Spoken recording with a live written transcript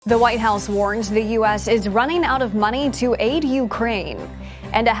The White House warns the U.S. is running out of money to aid Ukraine.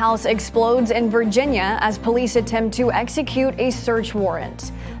 And a house explodes in Virginia as police attempt to execute a search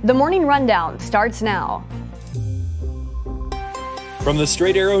warrant. The Morning Rundown starts now. From the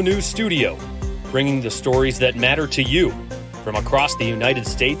Straight Arrow News Studio, bringing the stories that matter to you from across the United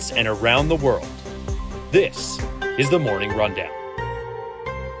States and around the world. This is the Morning Rundown.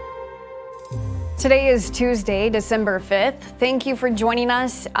 Today is Tuesday, December 5th. Thank you for joining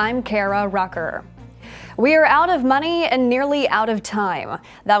us. I'm Kara Rucker. We are out of money and nearly out of time.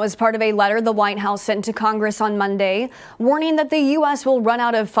 That was part of a letter the White House sent to Congress on Monday, warning that the U.S. will run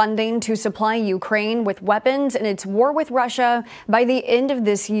out of funding to supply Ukraine with weapons in its war with Russia by the end of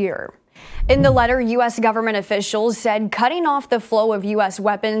this year. In the letter, U.S. government officials said cutting off the flow of U.S.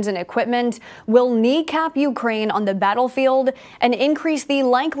 weapons and equipment will kneecap Ukraine on the battlefield and increase the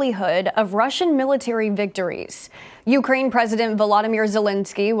likelihood of Russian military victories. Ukraine President Volodymyr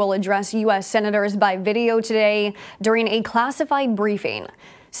Zelensky will address U.S. senators by video today during a classified briefing.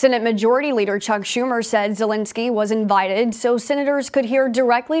 Senate Majority Leader Chuck Schumer said Zelensky was invited so senators could hear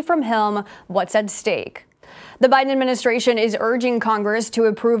directly from him what's at stake. The Biden administration is urging Congress to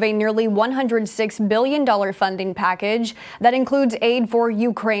approve a nearly $106 billion funding package that includes aid for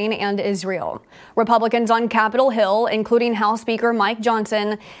Ukraine and Israel. Republicans on Capitol Hill, including House Speaker Mike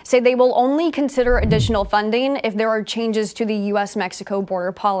Johnson, say they will only consider additional funding if there are changes to the U.S.-Mexico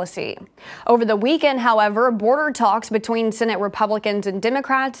border policy. Over the weekend, however, border talks between Senate Republicans and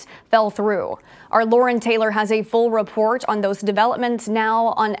Democrats fell through. Our Lauren Taylor has a full report on those developments now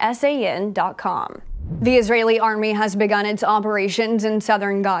on SAN.com. The Israeli army has begun its operations in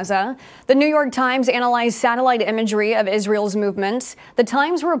southern Gaza. The New York Times analyzed satellite imagery of Israel's movements. The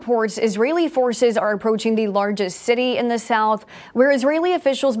Times reports Israeli forces are approaching the largest city in the south, where Israeli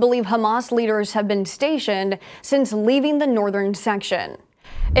officials believe Hamas leaders have been stationed since leaving the northern section.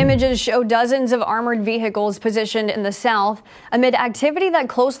 Images show dozens of armored vehicles positioned in the south amid activity that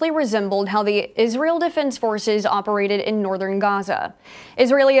closely resembled how the Israel Defense Forces operated in northern Gaza.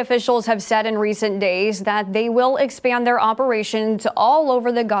 Israeli officials have said in recent days that they will expand their operations all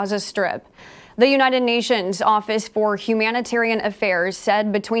over the Gaza Strip. The United Nations Office for Humanitarian Affairs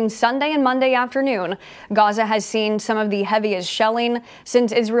said between Sunday and Monday afternoon, Gaza has seen some of the heaviest shelling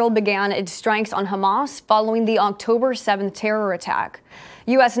since Israel began its strikes on Hamas following the October 7th terror attack.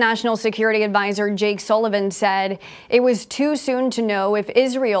 U.S. National Security Advisor Jake Sullivan said it was too soon to know if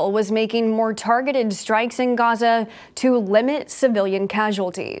Israel was making more targeted strikes in Gaza to limit civilian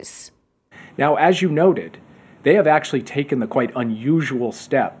casualties. Now, as you noted, they have actually taken the quite unusual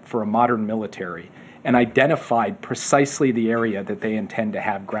step for a modern military and identified precisely the area that they intend to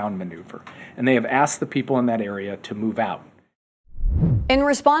have ground maneuver. And they have asked the people in that area to move out. In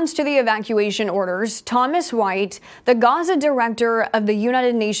response to the evacuation orders, Thomas White, the Gaza director of the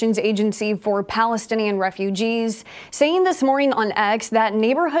United Nations Agency for Palestinian Refugees, saying this morning on X that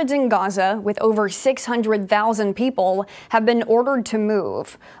neighborhoods in Gaza with over 600,000 people have been ordered to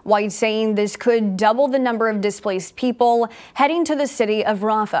move. White saying this could double the number of displaced people heading to the city of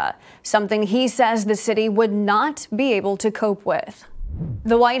Rafah, something he says the city would not be able to cope with.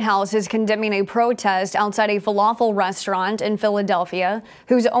 The White House is condemning a protest outside a falafel restaurant in Philadelphia,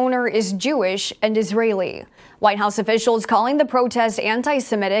 whose owner is Jewish and Israeli. White House officials calling the protest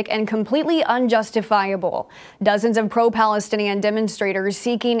anti-Semitic and completely unjustifiable. Dozens of pro-Palestinian demonstrators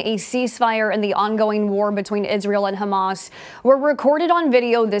seeking a ceasefire in the ongoing war between Israel and Hamas were recorded on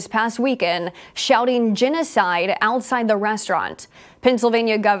video this past weekend, shouting genocide outside the restaurant.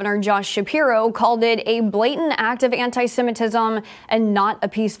 Pennsylvania Governor Josh Shapiro called it a blatant act of anti-Semitism and not a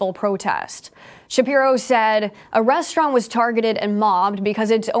peaceful protest. Shapiro said a restaurant was targeted and mobbed because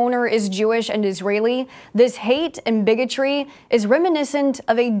its owner is Jewish and Israeli. This hate and bigotry is reminiscent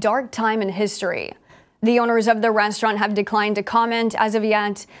of a dark time in history. The owners of the restaurant have declined to comment as of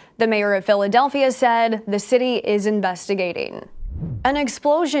yet. The mayor of Philadelphia said the city is investigating. An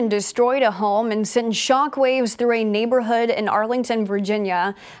explosion destroyed a home and sent shockwaves through a neighborhood in Arlington,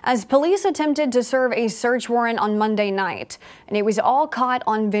 Virginia, as police attempted to serve a search warrant on Monday night, and it was all caught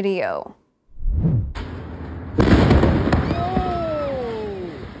on video.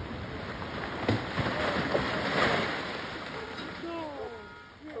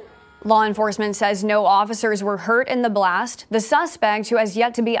 Law enforcement says no officers were hurt in the blast. The suspect, who has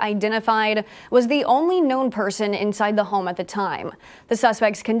yet to be identified, was the only known person inside the home at the time. The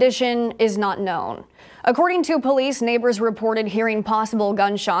suspect's condition is not known. According to police, neighbors reported hearing possible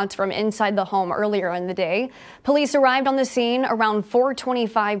gunshots from inside the home earlier in the day. Police arrived on the scene around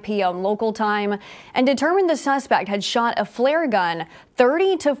 4:25 p.m. local time and determined the suspect had shot a flare gun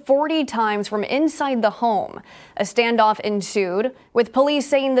 30 to 40 times from inside the home. A standoff ensued, with police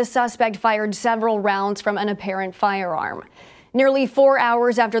saying the suspect fired several rounds from an apparent firearm. Nearly 4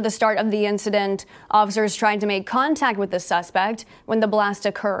 hours after the start of the incident, officers tried to make contact with the suspect when the blast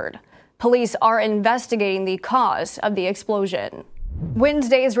occurred. Police are investigating the cause of the explosion.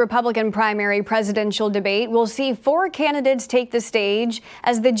 Wednesday's Republican primary presidential debate will see 4 candidates take the stage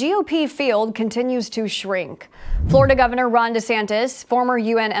as the GOP field continues to shrink. Florida Governor Ron DeSantis, former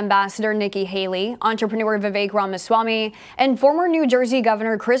UN Ambassador Nikki Haley, entrepreneur Vivek Ramaswamy, and former New Jersey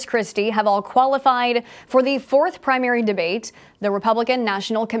Governor Chris Christie have all qualified for the 4th primary debate, the Republican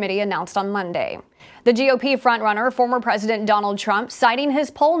National Committee announced on Monday. The GOP frontrunner, former President Donald Trump, citing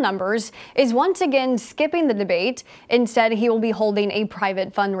his poll numbers, is once again skipping the debate. Instead, he will be holding a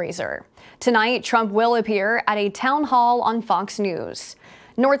private fundraiser. Tonight, Trump will appear at a town hall on Fox News.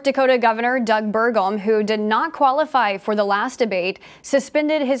 North Dakota Governor Doug Burgum, who did not qualify for the last debate,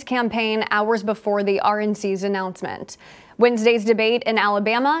 suspended his campaign hours before the RNC's announcement. Wednesday's debate in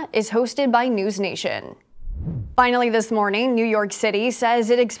Alabama is hosted by News Nation. Finally this morning, New York City says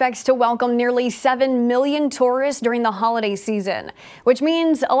it expects to welcome nearly 7 million tourists during the holiday season, which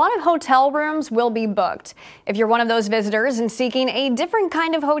means a lot of hotel rooms will be booked. If you're one of those visitors and seeking a different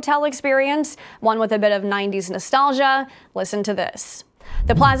kind of hotel experience, one with a bit of 90s nostalgia, listen to this.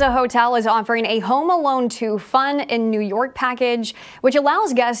 The Plaza Hotel is offering a Home Alone 2 Fun in New York package, which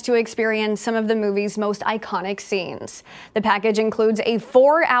allows guests to experience some of the movie's most iconic scenes. The package includes a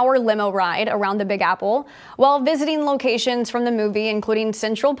 4-hour limo ride around the Big Apple, while visiting locations from the movie, including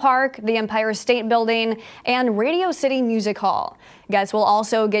Central Park, the Empire State Building, and Radio City Music Hall. Guests will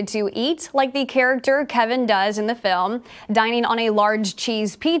also get to eat like the character Kevin does in the film, dining on a large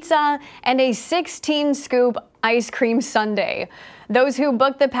cheese pizza and a 16-scoop ice cream sundae. Those who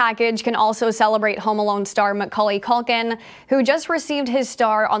book the package can also celebrate Home Alone star Macaulay Culkin, who just received his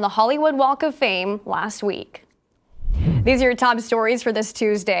star on the Hollywood Walk of Fame last week. These are your top stories for this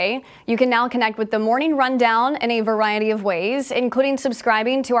Tuesday. You can now connect with the Morning Rundown in a variety of ways, including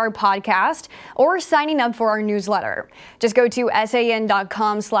subscribing to our podcast or signing up for our newsletter. Just go to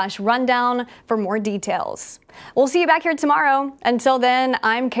san.com/rundown for more details. We'll see you back here tomorrow. Until then,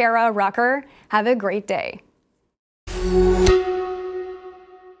 I'm Kara Rucker. Have a great day.